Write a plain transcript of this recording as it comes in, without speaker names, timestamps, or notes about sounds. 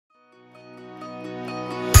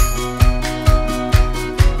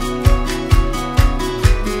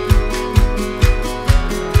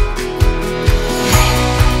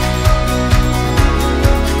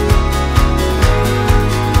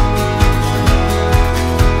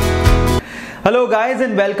Hello guys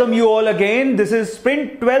and welcome you all again. This is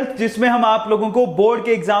sprint 12 जिसमें हम आप लोगों को बोर्ड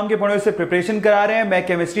के एग्जाम के पढ़ने से प्रिपरेशन करा रहे हैं। मैं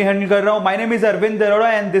केमिस्ट्री हैंडल कर रहा हूं। My name is Arvind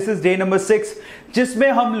Arora and this is day number 6 जिसमें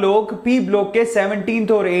हम लोग पी ब्लॉक के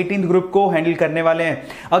 17th और 18th ग्रुप को हैंडल करने वाले हैं।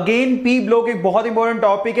 अगेन पी ब्लॉक एक बहुत इंपॉर्टेंट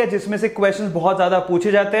टॉपिक है जिसमें से क्वेश्चंस बहुत ज्यादा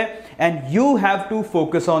पूछे जाते हैं and you have to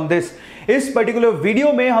focus on this. इस पर्टिकुलर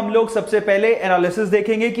वीडियो में हम लोग सबसे पहले एनालिसिस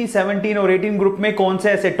देखेंगे कि 17 और 18 ग्रुप में कौन से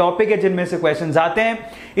ऐसे टॉपिक है जिनमें से क्वेश्चंस आते हैं।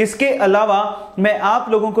 इसके अलावा मैं आप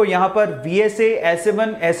लोगों को यहां पर VSA,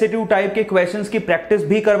 SA1, SA2 टाइप के क्वेश्चंस की प्रैक्टिस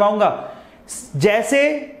भी करवाऊंगा। जैसे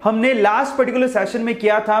हमने लास्ट पर्टिकुलर सेशन में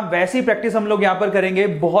किया था वैसी प्रैक्टिस हम लोग यहां पर करेंगे।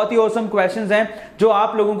 बहुत ही ऑसम क्वेश्चंस हैं जो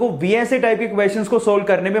आप लोगों को VSA टाइप के क्वेश्चंस को सोल्व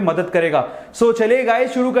करने में मदद करेगा। सो चलिए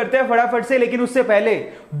गाइस शुरू करते हैं फटाफट से। लेकिन उससे पहले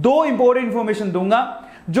दो इंपॉर्टेंट इंफॉर्मेशन दूंगा।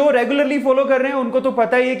 जो रेगुलरली फॉलो कर रहे हैं उनको तो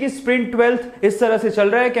पता ही है कि स्प्रिंट 12 इस तरह से चल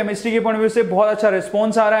रहा है। केमिस्ट्री के पॉइंट ऑफ व्यू से बहुत अच्छा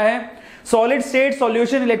रिस्पॉन्स आ रहा है। Solid state,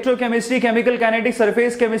 solution, electrochemistry, chemical kinetics,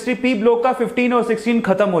 surface chemistry, P block का 15 और 16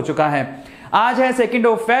 खत्म हो चुका है। आज है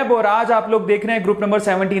 2 फेब और आज आप लोग देख रहे हैं ग्रुप नंबर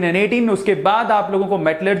 17 एंड 18। उसके बाद आप लोगों को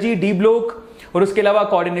मेटलर्जी, डी ब्लॉक और उसके अलावा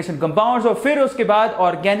कोऑर्डिनेशन कंपाउंड्स और फिर उसके बाद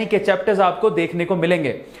ऑर्गेनिक के चैप्टर्स आपको देखने को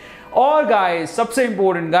मिलेंगे। और गाइस सबसे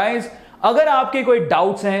इंपॉर्टेंट गाइस, अगर आपके कोई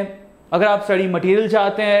डाउट्स हैं, अगर आप स्टडी मटेरियल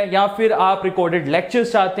चाहते हैं या फिर आप रिकॉर्डेड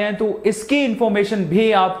लेक्चर्स चाहते हैं तो इसकी इंफॉर्मेशन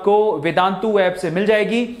भी आपको वेदांतु ऐप से मिल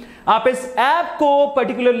जाएगी। आप इस ऐप को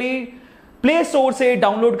पर्टिकुलरली प्ले स्टोर से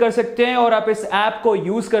डाउनलोड कर सकते हैं और आप इस ऐप को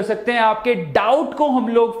यूज कर सकते हैं। आपके डाउट को हम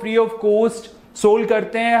लोग फ्री ऑफ कॉस्ट सोल्व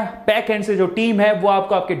करते हैं। बैक एंड से जो टीम है वो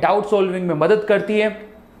आपको आपके डाउट सॉल्विंग में मदद करती है।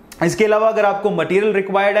 इसके अलावा अगर आपको मटेरियल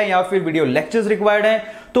रिक्वायर्ड है या फिर वीडियो लेक्चर्स रिक्वायर्ड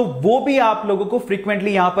है तो वो भी आप लोगों को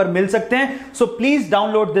फ्रीक्वेंटली यहां पर मिल सकते हैं। So please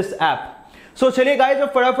download this app. सो चलिए गाइस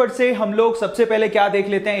अब फटाफट से हम लोग सबसे पहले क्या देख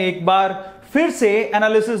लेते हैं, एक बार फिर से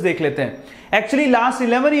एनालिसिस देख लेते हैं। एक्चुअली लास्ट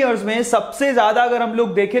 11 इयर्स में सबसे ज्यादा अगर हम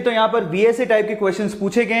लोग देखें तो यहां पर VSA टाइप के क्वेश्चंस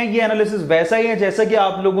पूछे गए हैं। ये एनालिसिस वैसा ही है जैसा कि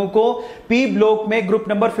आप लोगों को पी ब्लॉक में ग्रुप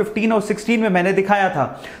नंबर 15 और 16 में मैंने दिखाया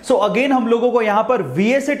था। सो अगेन हम लोगों को यहां पर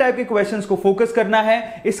VSA टाइप के क्वेश्चंस को फोकस करना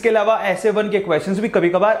है। इसके अलावा SA1 के क्वेश्चंस भी कभी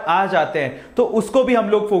कभार आ जाते हैं तो उसको भी हम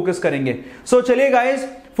लोग फोकस करेंगे। सो चलिए गाइस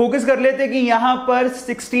फोकस कर लेते हैं कि यहां पर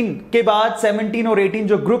 16 के बाद 17 और 18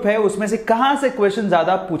 जो ग्रुप है उसमें से कहां से क्वेश्चन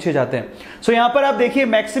ज्यादा पूछे जाते हैं। सो यहां पर आप देखिए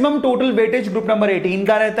maximum total weightage group number 18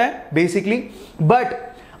 का रहता है बेसिकली। बट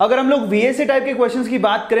अगर हम लोग VSA टाइप के क्वेश्चंस की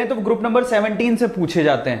बात करें तो ग्रुप नंबर 17 से पूछे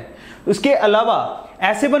जाते हैं। उसके अलावा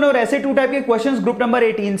SA1 और SA2 टाइप के क्वेश्चंस ग्रुप नंबर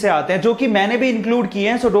 18 से आते हैं जो कि मैंने भी इंक्लूड किए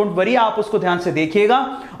हैं। सो डोंट वरी, आप उसको ध्यान से देखिएगा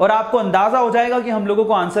और आपको अंदाजा हो जाएगा कि हम लोगों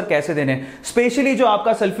को आंसर कैसे देने। स्पेशली जो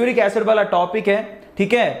आपका सल्फ्यूरिक एसिड वाला टॉपिक है,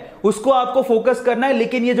 ठीक है, उसको आपको फोकस करना है।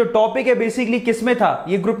 लेकिन ये जो टॉपिक है बेसिकली किसमें था,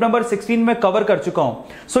 ये ग्रुप नंबर 16 में कवर कर चुका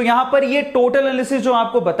हूं। सो यहां पर ये टोटल एनालिसिस जो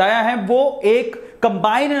आपको बताया है वो एक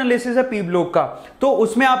कंबाइंड एनालिसिस है पी ब्लॉक का, तो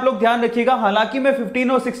उसमें आप लोग ध्यान रखिएगा। हालांकि मैं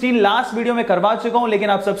 15 और 16 लास्ट वीडियो में करवा चुका हूं लेकिन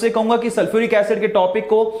आप सबसे कहूंगा कि सल्फ्यूरिक एसिड के टॉपिक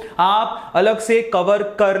को आप अलग से कवर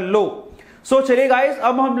कर लो। सो चलिए गाइस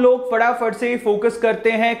अब हम लोग फटाफट से फोकस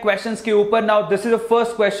करते हैं क्वेश्चंस के ऊपर। Now this is the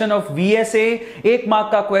first question of VSA, 1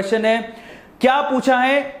 mark का क्वेश्चन है। क्या पूछा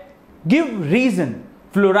है, give reason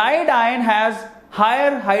fluoride ion has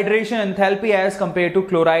higher hydration enthalpy as compare to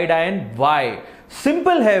chloride ion, why.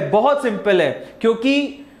 Simple है, बहुत सिंपल है,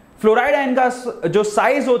 क्योंकि फ्लोराइड आयन का जो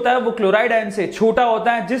साइज होता है वो क्लोराइड आयन से छोटा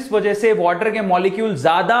होता है जिस वजह से वाटर के मॉलिक्यूल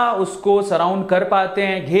ज्यादा उसको सराउंड कर पाते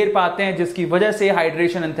हैं, घेर पाते हैं, जिसकी वजह से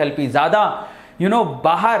हाइड्रेशन एंथैल्पी ज्यादा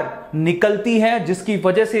बाहर निकलती है, जिसकी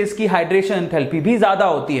वजह से इसकी हाइड्रेशन एंथैल्पी भी ज्यादा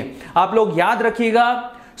होती है। आप लोग याद रखिएगा,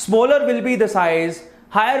 smaller will be the size,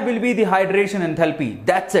 higher will be the hydration enthalpy.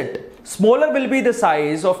 That's it. Smaller will be the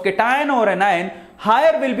size of cation or anion,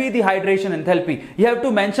 higher will be the hydration enthalpy. You have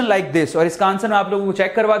to mention like this. और इसका answer मैं आप लोगों को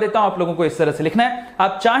check करवा देता हूं। आप लोगों को इस तरह से लिखना है।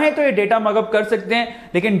 आप चाहें तो ये डेटा मगअप कर सकते हैं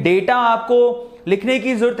लेकिन डेटा आपको लिखने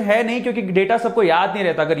की जरूरत है नहीं क्योंकि डेटा सबको याद नहीं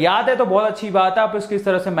रहता। अगर याद है तो बहुत अच्छी बात है, आप इसको इस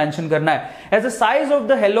तरह से मेंशन करना है। As the size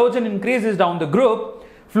of the halogen increases down the group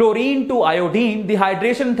fluorine to iodine, the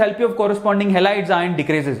hydration enthalpy of corresponding halides ion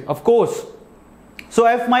decreases. Of course. So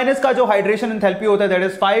F minus का जो हाइड्रेशन एंथैल्पी होता है दैट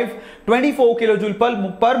इज 524 किलोजूल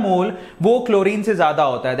पर मोल, वो chlorine से ज्यादा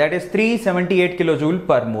होता है, दैट इज 378 किलोजूल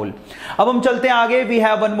पर मोल। अब हम चलते हैं आगे। We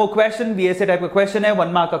have one more question, VSA type का क्वेश्चन है,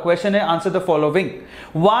 1 मार्क का क्वेश्चन है। Answer the following,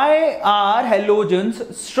 why are halogens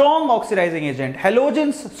strong oxidising agent.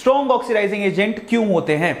 Halogens strong oxidising agent क्यों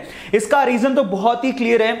होते हैं? इसका रीजन तो बहुत ही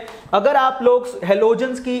क्लियर है। अगर आप लोग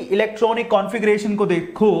हेलोजेंस की इलेक्ट्रॉनिक कॉन्फ़िगरेशन को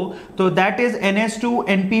देखो तो दैट इज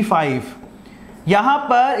NH2NP5। यहां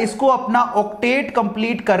पर इसको अपना ऑक्टेट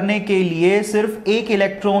कंप्लीट करने के लिए सिर्फ एक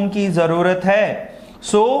इलेक्ट्रॉन की जरूरत है।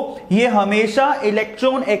 ये हमेशा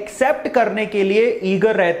इलेक्ट्रॉन एक्सेप्ट करने के लिए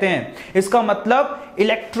ईगर रहते हैं। इसका मतलब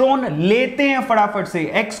इलेक्ट्रॉन लेते हैं फटाफट से।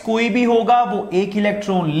 x कोई भी होगा वो एक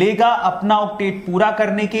इलेक्ट्रॉन लेगा अपना ऑक्टेट पूरा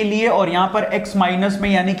करने के लिए, और यहां पर x माइनस में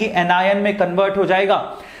यानी कि एनायन में कन्वर्ट हो जाएगा।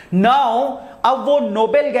 नाउ अब वो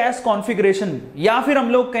नोबेल गैस कॉन्फ़िगरेशन या फिर हम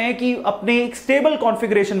लोग कहें कि अपने एक स्टेबल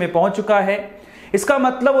कॉन्फ़िगरेशन में पहुंच चुका है। इसका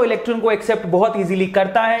मतलब वो इलेक्ट्रॉन को एक्सेप्ट बहुत इजीली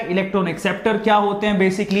करता है। इलेक्ट्रॉन एक्सेप्टर क्या होते हैं?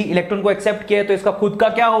 बेसिकली इलेक्ट्रॉन को एक्सेप्ट किया है तो इसका खुद का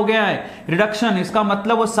क्या हो गया है? रिडक्शन। इसका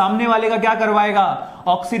मतलब वो सामने वाले का क्या करवाएगा?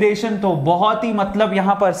 ऑक्सीडेशन। तो बहुत ही मतलब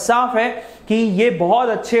यहां पर साफ है कि ये बहुत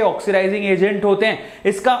अच्छे ऑक्सीडाइजिंग एजेंट होते हैं।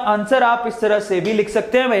 इसका आंसर आप इस तरह से भी लिख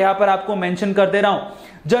सकते हैं, मैं यहां पर आपको मेंशन कर दे रहा हूं।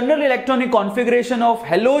 General electronic configuration of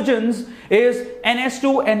halogens is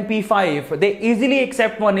ns2np5. They easily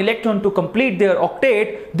accept one electron to complete their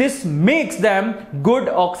octet. This makes them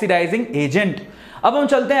good oxidizing agent. अब हम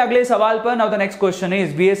चलते हैं अगले सवाल पर। Now the next question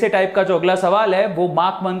is BSA type का जो अगला सवाल है वो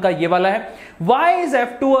मार्क 1 का ये वाला है। Why is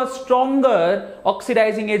F2 a stronger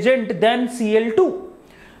oxidizing agent than Cl2?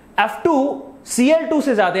 F2 Cl2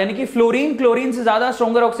 से ज्यादा यानी कि फ्लोरीन क्लोरीन से ज्यादा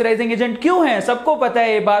स्ट्रॉन्गर ऑक्सीडाइजिंग एजेंट क्यों है? सबको पता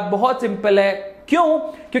है ये बात, बहुत सिंपल है। क्यों?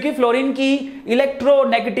 क्योंकि फ्लोरीन की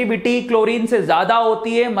इलेक्ट्रोनेगेटिविटी क्लोरीन से ज्यादा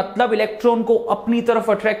होती है, मतलब इलेक्ट्रॉन को अपनी तरफ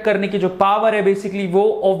अट्रैक्ट करने की जो पावर है बेसिकली वो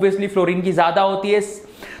ऑब्वियसली फ्लोरीन की ज्यादा होती है।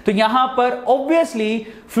 तो यहां पर obviously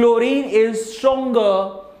fluorine is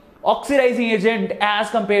stronger oxidising agent as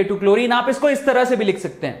compare two chlorine. आप इसको इस तरह से भी लिख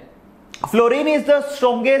सकते हैं, fluorine is the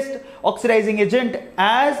strongest oxidising agent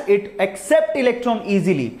as it accept electron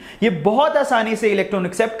easily. ये बहुत आसानी से इलेक्ट्रॉन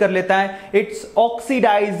एक्सेप्ट कर लेता है।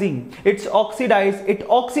 It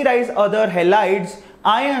oxidize other halides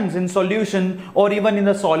ions in solution और even in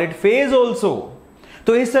the solid phase also.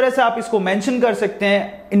 तो इस तरह से आप इसको मेंशन कर सकते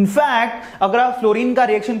हैं। इनफैक्ट अगर आप फ्लोरीन का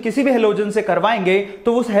रिएक्शन किसी भी हेलोजन से करवाएंगे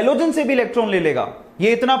तो उस हेलोजन से भी इलेक्ट्रॉन ले लेगा,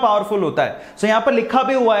 ये इतना पावरफुल होता है। सो यहां पर लिखा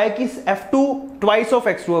भी हुआ है कि F2 twice of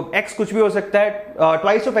X2, x कुछ भी हो सकता है,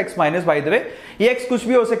 twice of X minus by the way, ये x कुछ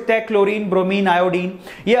भी हो सकता है, क्लोरीन, ब्रोमीन, आयोडीन,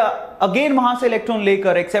 ये अगेन वहां से इलेक्ट्रॉन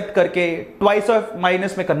लेकर एक्सेप्ट करके ट्वाइस ऑफ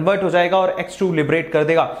माइनस में कन्वर्ट हो जाएगा और X2 लिबरेट कर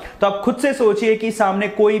देगा। तो आप खुद से सोचिए कि सामने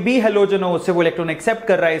कोई भी हेलोजन हो उससे वो इलेक्ट्रॉन एक्सेप्ट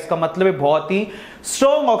कर रहा है, इसका मतलब है बहुत ही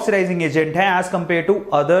स्ट्रॉन्ग ऑक्सीडाइजिंग एजेंट है as compare to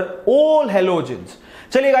other all halogens.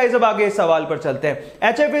 चलिए गाइस अब आगे इस सवाल पर चलते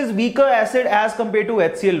हैं। HF is weaker acid as compare to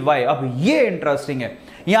HCl। Y? अब ये इंटरेस्टिंग है।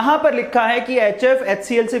 यहां पर लिखा है कि HF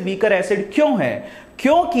HCl से वीकर एसिड क्यों है?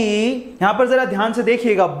 क्योंकि यहां पर जरा ध्यान से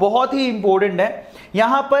देखिएगा, बहुत ही इंपॉर्टेंट है।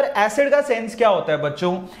 यहां पर एसिड का सेंस क्या होता है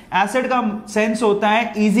बच्चों? एसिड का सेंस होता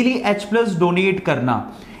है इजीली H+ डोनेट करना,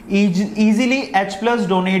 इजीली H+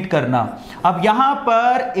 डोनेट करना। अब यहां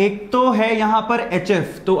पर एक तो है यहां पर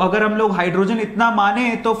HF, तो अगर हम लोग हाइड्रोजन इतना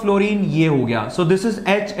माने तो फ्लोरीन ये हो गया। So this is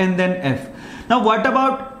H and then F। Now what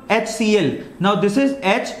about HCl? Now this is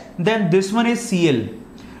H then this one is Cl।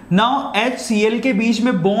 Now HCl के बीच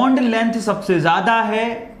में बॉन्ड लेंथ सबसे ज्यादा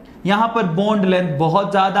है, यहां पर बॉन्ड लेंथ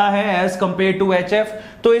बहुत ज्यादा है एज कंपेयर टू HF।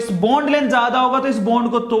 तो इस बॉन्ड लेंथ ज्यादा होगा तो इस बॉन्ड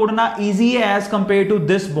को तोड़ना इजी है as compare to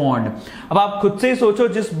this bond. अब आप खुद से सोचो,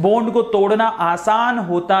 जिस बॉन्ड को तोड़ना आसान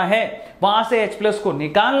होता है वहां से H+ को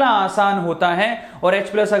निकालना आसान होता है, और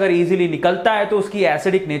H+ अगर इजीली निकलता है तो उसकी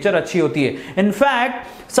एसिडिक नेचर अच्छी होती है।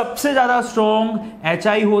 इनफैक्ट सबसे ज्यादा स्ट्रॉन्ग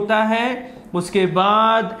HI होता है, उसके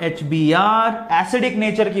बाद HBr, एसिडिक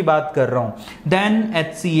नेचर की बात कर रहा हूं, then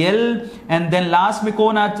HCl and then last में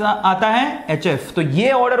कौन आता है? HF। तो ये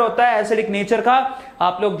ऑर्डर होता है एसिडिक नेचर का।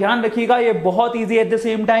 आप लोग ध्यान रखिएगा, ये बहुत इजी है। एट द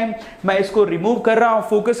सेम टाइम मैं इसको रिमूव कर रहा हूं,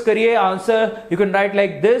 फोकस करिए। Answer you can write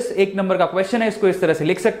like this. 1 number का क्वेश्चन है, इसको इस तरह से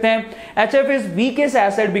लिख सकते हैं। HF is weakest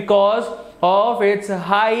acid because of its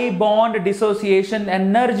high bond dissociation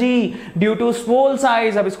energy due to small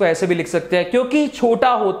size। अब इसको ऐसे भी लिख सकते हैं, क्योंकि छोटा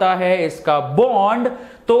होता है इसका बॉन्ड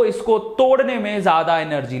तो इसको तोड़ने में ज्यादा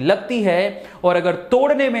एनर्जी लगती है, और अगर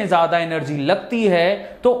तोड़ने में ज्यादा एनर्जी लगती है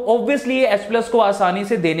तो ऑब्वियसली ये H+ को आसानी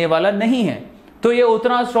से देने वाला नहीं है, तो ये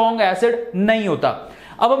उतना स्ट्रॉन्ग एसिड नहीं होता।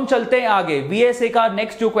 अब हम चलते हैं आगे। BSA का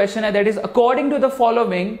नेक्स्ट जो क्वेश्चन है that is according to the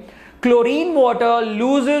following chlorine water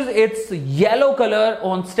loses it's yellow colour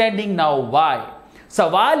on standing. Now why?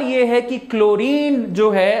 सवाल यह है कि क्लोरीन जो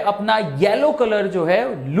है अपना येलो कलर जो है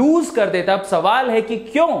लूज कर देता है। अब सवाल है कि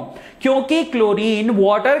क्यों? क्योंकि क्लोरीन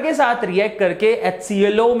वाटर के साथ रिएक्ट करके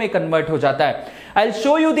HClO में कन्वर्ट हो जाता है। I'll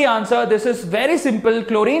show you the answer. This is very simple.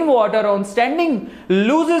 Chlorine water on standing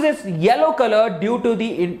loses its yellow color due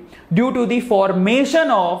to the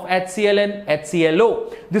formation of HCl and HClO.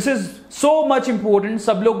 This is so much important.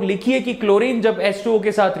 सब लोग लिखिए कि chlorine जब H2O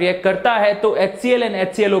के साथ react करता है तो HCl and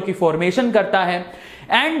HClO की फॉर्मेशन करता है,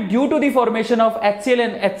 and due to the formation of HCl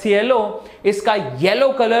and HClO इसका येलो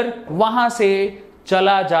कलर वहां से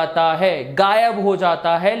चला जाता है, गायब हो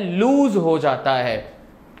जाता है, लूज हो जाता है।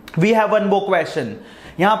 We have one more question.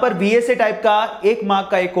 यहां पर बीएसए टाइप का 1 मार्क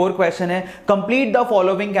का एक और क्वेश्चन है, complete the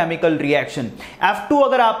following chemical reaction. F2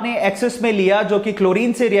 अगर आपने एक्सिस में लिया जो कि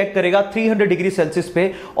क्लोरीन से रिएक्ट करेगा 300 डिग्री सेल्सियस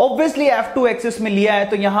पे, ऑब्वियसली F2 एक्सिस में लिया है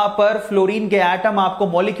तो यहां पर फ्लोरीन के एटम आपको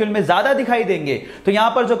मॉलिक्यूल में ज्यादा दिखाई देंगे, तो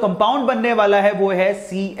यहां पर जो कंपाउंड बनने वाला है वो है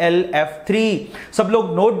ClF3। सब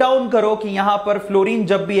लोग नोट डाउन करो कि यहां पर फ्लोरीन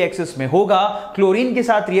जब भी एक्सिस में होगा क्लोरीन के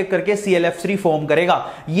साथ रिएक्ट करके ClF3 फॉर्म करेगा।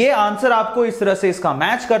 यह आंसर आपको इस तरह से इसका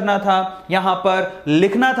मैच करना था, यहां पर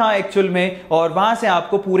लिखना था एक्चुअल में, और वहां से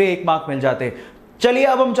आपको पूरे 1 मार्क मिल जाते। चलिए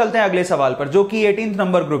अब हम चलते हैं अगले सवाल पर जो कि 18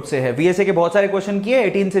 नंबर ग्रुप से है। बीएसए के बहुत सारे क्वेश्चन किए,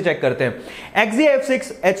 18 से चेक करते हैं।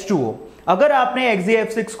 XeF6H2O, अगर आपने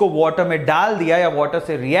XeF6 को वाटर में डाल दिया या वाटर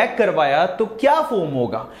से रिएक्ट करवाया तो क्या फॉर्म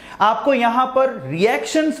होगा, आपको यहां पर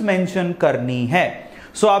रिएक्शंस मेंशन करनी है।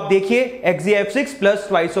 सो आप देखिए XeF6 plus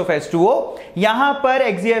twice of H2O, यहां पर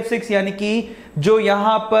XeF6 यानी कि जो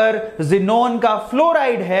यहां पर जिनोन का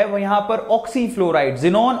फ्लोराइड है वो यहां पर ऑक्सीफ्लोराइड,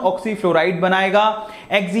 जिनोन ऑक्सीफ्लोराइड बनाएगा।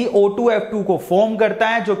 XeO2F2 को फॉर्म करता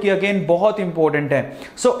है जो कि अगेन बहुत इंपॉर्टेंट है।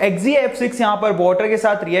 सो XeF6 यहां पर वाटर के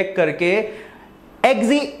साथ रिएक्ट करके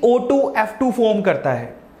XeO2F2 फॉर्म करता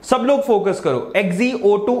है। सब लोग फोकस करो,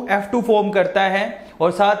 XeO2F2 फॉर्म करता है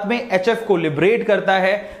और साथ में HF को लिबरेट करता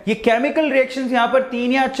है। ये केमिकल रिएक्शंस यहां पर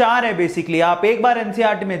 3 या 4 है बेसिकली। आप एक बार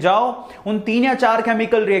एनसीईआरटी में जाओ, उन 3 या 4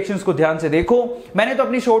 केमिकल रिएक्शंस को ध्यान से देखो। मैंने तो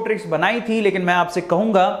अपनी शॉर्ट ट्रिक्स बनाई थी, लेकिन मैं आपसे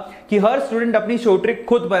कहूंगा कि हर स्टूडेंट अपनी शॉर्ट ट्रिक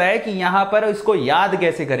खुद बनाए कि यहां पर इसको याद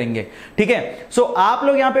कैसे करेंगे, ठीक है। सो आप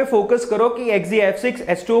लोग यहां पे फोकस करो कि XeF6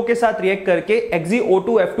 H2O के साथ रिएक्ट करके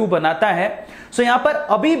XeO2F2 बनाता है। सो यहां पर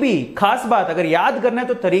अभी भी खास बात अगर याद करना है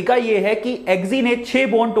तो तरीका यह है कि Xe ने 6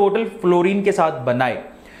 बॉन्ड टोटल फ्लोरीन के साथ बनाए।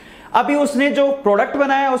 अभी उसने जो प्रोडक्ट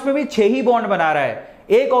बनाया उसमें भी 6 ही बॉन्ड बना रहा है।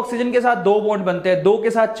 एक ऑक्सीजन के साथ 2 बॉन्ड बनते हैं, 2 के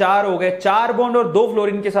साथ 4 हो गए, 4 बॉन्ड और 2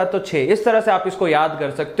 फ्लोरीन के साथ तो 6। इस तरह से आप इसको याद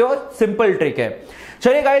कर सकते हो, सिंपल ट्रिक है।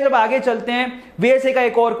 चलिए गाइस अब आगे चलते हैं। बीएसए का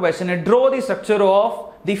एक और क्वेश्चन है, draw the structure of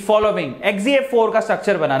the following. XeF4 का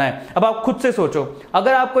स्ट्रक्चर बनाना है। अब आप खुद से सोचो,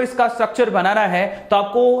 अगर आपको इसका स्ट्रक्चर बनाना है तो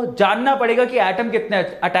आपको जानना पड़ेगा कि एटम कितने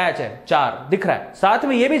अटैच है, 4 दिख रहा है। साथ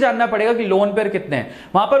में यह भी जानना पड़ेगा कि लोन पेयर कितने हैं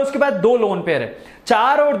वहां पर। उसके बाद 2 लोन पेयर है,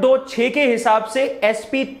 4 और 2 6 के हिसाब से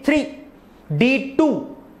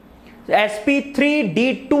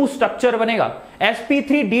sp3d2 स्ट्रक्चर बनेगा।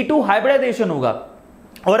 sp3d2 हाइब्रिडाइजेशन होगा।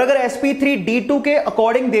 और अगर sp3d2 के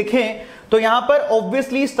अकॉर्डिंग देखें तो यहां पर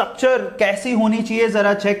ऑब्वियसली स्ट्रक्चर कैसी होनी चाहिए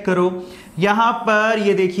जरा चेक करो। यहां पर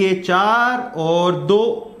ये देखिए 4 और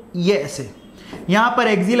 2 ये ऐसे, यहां पर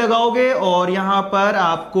Xe लगाओगे और यहां पर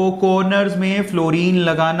आपको कॉर्नर्स में फ्लोरीन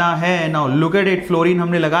लगाना है। Now look at it, fluorine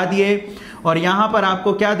हमने लगा दिए और यहां पर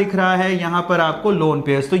आपको क्या दिख रहा है, यहां पर आपको लोन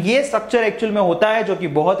पेयर्स। तो ये स्ट्रक्चर एक्चुअल में होता है जो कि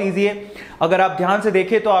बहुत ईजी है। अगर आप ध्यान से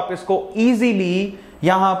देखें तो आप इसको ईजिली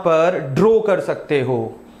यहां पर ड्रॉ कर सकते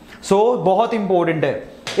हो। सो बहुत इंपॉर्टेंट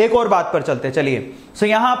है। एक और बात पर चलते हैं, चलिए। सो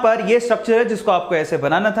यहां पर ये स्ट्रक्चर है जिसको आपको ऐसे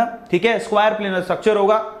बनाना था, ठीक है। स्क्वायर प्लेनर स्ट्रक्चर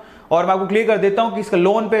होगा और मैं आपको क्लियर कर देता हूं कि इसका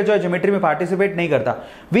लोन पेयर जो है ज्योमेट्री में पार्टिसिपेट नहीं करता।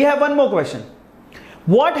 We have one more question,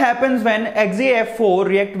 what happens when XeF4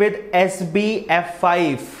 react with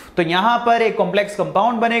SbF5। तो यहां पर एक कॉम्प्लेक्स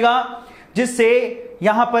कंपाउंड बनेगा जिससे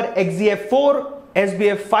यहां पर XeF4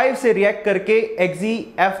 SbF5 से रिएक्ट करके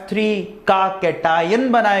XeF3 का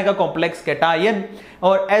कैटायन बनाएगा, कॉम्प्लेक्स कैटायन।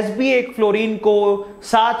 और Sb एक फ्लोरीन को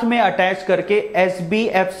साथ में अटैच करके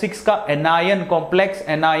SbF6 का एनायन, कॉम्प्लेक्स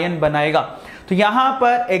एनायन बनाएगा। तो यहां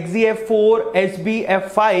पर XeF4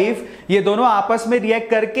 SbF5 ये दोनों आपस में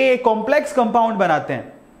रिएक्ट करके एक कॉम्प्लेक्स कंपाउंड बनाते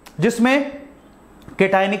हैं जिसमें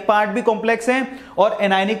कैटायनिक पार्ट भी कॉम्प्लेक्स है और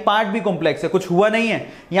एनायनिक पार्ट भी कॉम्प्लेक्स है। कुछ हुआ नहीं है,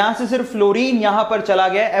 यहां से सिर्फ फ्लोरीन यहां पर चला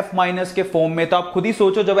गया F- के फॉर्म में। तो आप खुद ही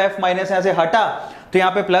सोचो, जब F- यहां से हटा तो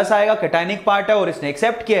यहां पे प्लस आएगा, कैटायनिक पार्ट है और इसने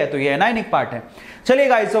एक्सेप्ट किया है तो ये एनायनिक पार्ट है। चलिए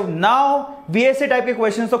guys, so now BSA type के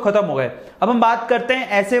क्वेश्चंस तो खत्म हो गए। अब हम बात करते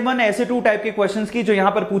हैं SA1 SA2 टाइप के क्वेश्चंस की जो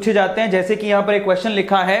यहां पर पूछे जाते हैं। जैसे कि यहां पर एक क्वेश्चन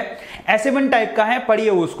लिखा है SA1 टाइप का है, पढ़िए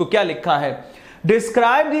उसको क्या लिखा है।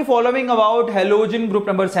 Describe the following about halogen group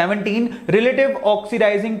number 17, relative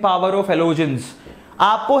oxidizing power of halogens।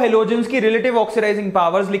 आपको halogens की relative oxidizing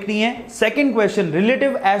powers लिखनी है। Second question,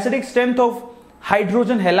 relative acidic strength of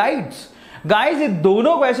hydrogen halides। Guys ये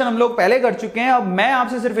दोनों क्वेश्चन हम लोग पहले कर चुके हैं। अब मैं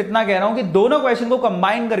आपसे सिर्फ इतना कह रहा हूं कि दोनों क्वेश्चन को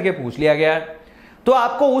कंबाइन करके पूछ लिया गया है, तो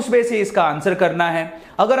आपको उस बेस से इसका आंसर करना है।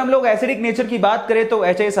 अगर हम लोग एसिडिक नेचर की बात करें तो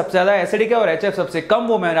HA सबसे ज्यादा एसिडिक है और HF सबसे कम,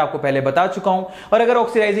 वो मैंने आपको पहले बता चुका हूं। और अगर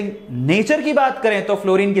ऑक्सीडाइजिंग नेचर की बात करें तो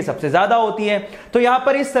फ्लोरीन की सबसे ज्यादा होती है। तो यहां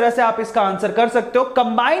पर इस तरह से आप इसका आंसर कर सकते हो।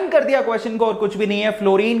 कंबाइन कर दिया क्वेश्चन को और कुछ भी नहीं है,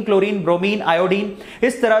 फ्लोरीन, क्लोरीन, ब्रोमीन, आयोडीन,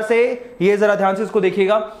 इस तरह से। ये जरा ध्यान से इसको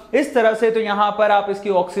देखिएगा, इस तरह से। तो यहां पर आप इसकी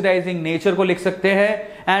ऑक्सीडाइजिंग नेचर को लिख सकते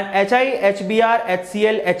हैं and HI, HBr,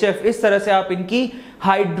 HCl, HF, इस तरह से आप इनकी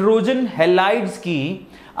हाइड्रोजन हैलाइड्स की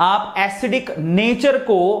आप एसिडिक नेचर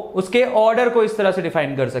को, उसके ऑर्डर को इस तरह से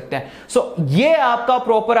डिफाइन कर सकते हैं। सो ये आपका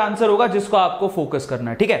प्रॉपर आंसर होगा जिसको आपको फोकस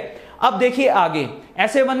करना है, ठीक है। अब देखिए आगे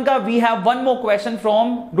SA1 का we have one more question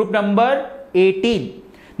from group number 18।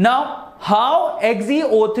 Now how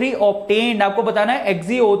XeO3 obtained, आपको बताना है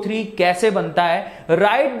XeO3 कैसे बनता है।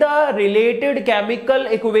 Right the related chemical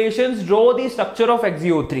equations, draw the structure of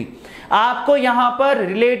XeO3। आपको यहां पर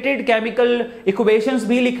रिलेटेड केमिकल इक्वेशंस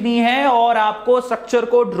भी लिखनी है और आपको स्ट्रक्चर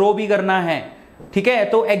को ड्रॉ भी करना है, ठीक है।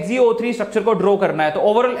 तो XeO3 स्ट्रक्चर को ड्रॉ करना है। तो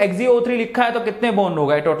ओवरऑल XeO3 लिखा है तो कितने बॉन्ड हो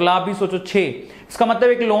गए टोटल, आप भी सोचो 6। इसका मतलब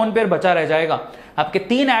एक लोन पेयर बचा रह जाएगा। आपके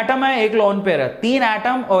 3 एटम है, एक लोन पेयर है, 3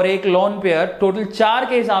 एटम और एक लोन पेयर, टोटल 4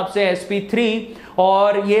 के हिसाब से sp3,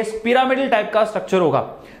 और ये पिरामिडल टाइप का स्ट्रक्चर होगा।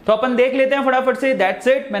 तो अपन देख लेते हैं फटाफट से। दैट्स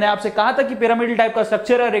इट, मैंने आपसे कहा था कि पिरामिडल टाइप का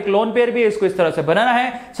स्ट्रक्चर है, एक लोन पेयर भी है, इसको इस तरह से बनाना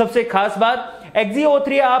है। सबसे खास बात,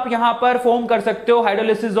 XeO3 आप यहां पर फॉर्म कर सकते हो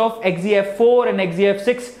hydrolysis of XeF4 and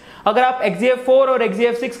XeF6। अगर आप XeF4 और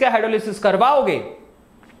XeF6 का हाइड्रोलिसिस करवाओगे,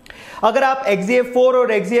 अगर आप XeF4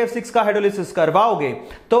 और XeF6 का हाइड्रोलिसिस करवाओगे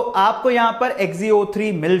तो आपको यहां पर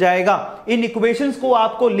XeO3 मिल जाएगा। इन इक्वेशंस को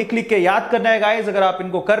आपको लिख लिख के याद करना है गाइस। अगर आप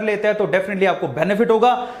इनको कर लेते हैं तो डेफिनेटली आपको बेनिफिट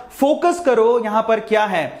होगा। फोकस करो यहां पर क्या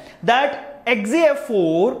है, दैट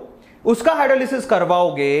XeF4 उसका हाइड्रोलिसिस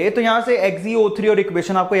करवाओगे तो यहां से XeO3 और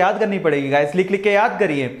इक्वेशन आपको याद करनी पड़ेगी गाइस, लिख लिख के याद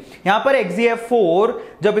करिए। यहां पर XeF4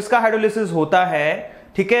 जब इसका हाइड्रोलिसिस होता है,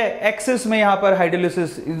 ठीक है, एक्सिस में यहां पर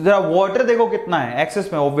हाइड्रोलिसिस, जरा वाटर देखो कितना है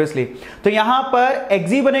एक्सिस में ऑब्वियसली, तो यहां पर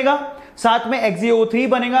Xe बनेगा, साथ में XeO3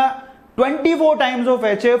 बनेगा, 24 टाइम्स ऑफ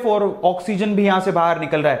HF और ऑक्सीजन भी यहां से बाहर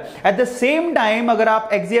निकल रहा है। एट द सेम टाइम अगर आप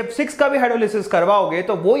XeF6 का भी हाइड्रोलिसिस करवाओगे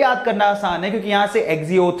तो वो याद करना आसान है क्योंकि यहां से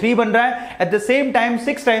XeO3 बन रहा है, at the same time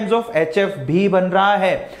 6 times of HF भी बन रहा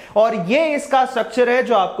है। और ये इसका स्ट्रक्चर है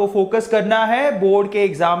जो आपको फोकस करना है, बोर्ड के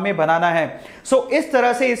एग्जाम में बनाना है। सो इस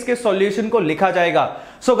तरह से इसके सॉल्यूशन को लिखा जाएगा।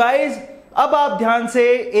 सो गाइज अब आप ध्यान से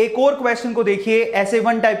एक और क्वेश्चन को देखिए।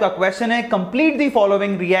 SA1 टाइप का क्वेश्चन है, complete the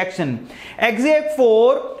following reaction.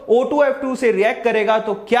 XeF4 O2F2 से रिएक्ट करेगा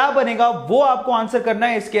तो क्या बनेगा, वो आपको आंसर करना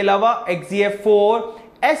है। इसके अलावा XeF4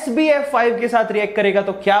 SbF5 के साथ रिएक्ट करेगा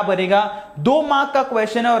तो क्या बनेगा। 2 मार्क का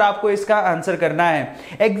क्वेश्चन है और आपको इसका आंसर करना है।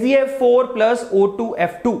 XeF4 plus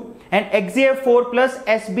O2F2 and XeF4 plus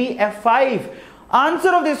SbF5।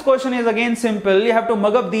 Answer of this question is again simple, you have to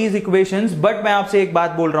mug up these equations. But मैं आपसे एक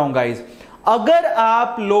बात बोल रहा हूं गाइज, अगर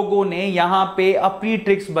आप लोगों ने यहां पे अपनी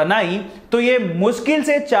ट्रिक्स बनाई तो ये मुश्किल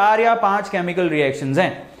से 4 या 5 केमिकल रिएक्शंस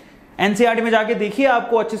हैं। एनसीईआरटी में जाके देखिए,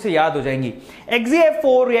 आपको अच्छे से याद हो जाएंगी।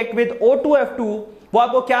 XeF4 रिएक्ट विद O2F2, वो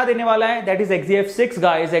आपको क्या देने वाला है, that is XeF6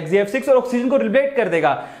 guys. XeF6 और ऑक्सीजन को रिलेट कर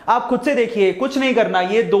देगा। आप खुद से देखिए, कुछ नहीं करना,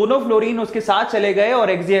 ये दोनों फ्लोरीन उसके साथ चले गए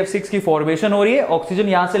और XeF6 की फॉर्मेशन हो रही है, ऑक्सीजन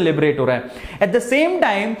यहां से लिबरेट हो रहा है। एट द सेम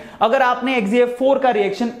टाइम अगर आपने XeF4 का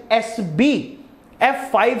रिएक्शन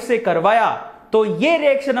SbF5 से करवाया तो ये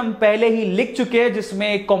रिएक्शन हम पहले ही लिख चुके हैं, जिसमें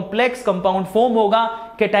एक कॉम्प्लेक्स कंपाउंड फॉर्म होगा,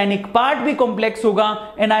 कैटायनिक पार्ट भी कॉम्प्लेक्स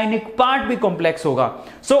होगा, एनायनिक पार्ट भी कॉम्प्लेक्स होगा।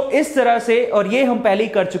 सो इस तरह से, और ये हम पहले ही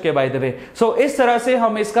कर चुके बाय द वे। सो इस तरह से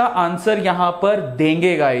हम इसका आंसर यहां पर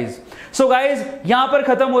देंगे गाइज। सो गाइज यहां पर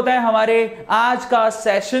खत्म होता है हमारे आज का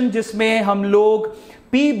सेशन, जिसमें हम लोग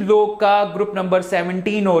पी ब्लॉक का ग्रुप नंबर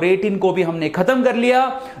 17 और 18 को भी हमने खत्म कर लिया।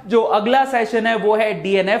 जो अगला सेशन है वो है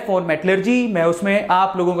DNF और मेटलर्जी। मैं उसमें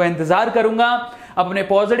आप लोगों का इंतजार करूंगा। अपने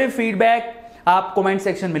पॉजिटिव फीडबैक आप कमेंट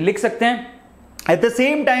सेक्शन में लिख सकते हैं। At the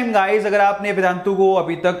same time guys, अगर आपने वेदांतु को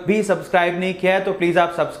अभी तक भी सब्सक्राइब नहीं किया है तो प्लीज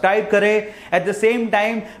आप सब्सक्राइब करें। At the same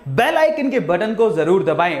time bell icon के बटन को जरूर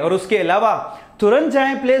दबाएं और उसके अलावा तुरंत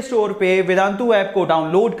जाएं प्ले स्टोर पे, वेदांतु ऐप को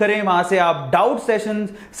डाउनलोड करें। वहां से आप डाउट सेशन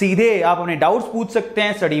सीधे आप अपने डाउट्स पूछ सकते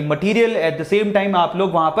हैं, study material. At the same time आप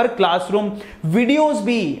लोग वहां पर क्लासरूम वीडियोस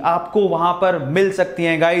भी आपको वहां पर मिल सकती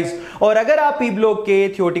हैं गाइज। और अगर आप पी ब्लॉक के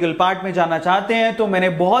थियोरेटिकल पार्ट में जाना चाहते हैं तो मैंने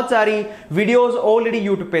बहुत सारी वीडियोस ऑलरेडी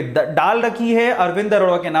यूट्यूब पे डाल रखी है। अरविंद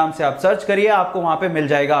अरोड़ा के नाम से आप सर्च करिए, आपको वहां पे मिल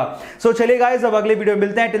जाएगा। सो चलिए गाइज, अब अगले वीडियो में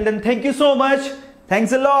मिलते हैं। Till then thank you so much,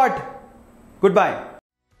 thanks a lot, good bye.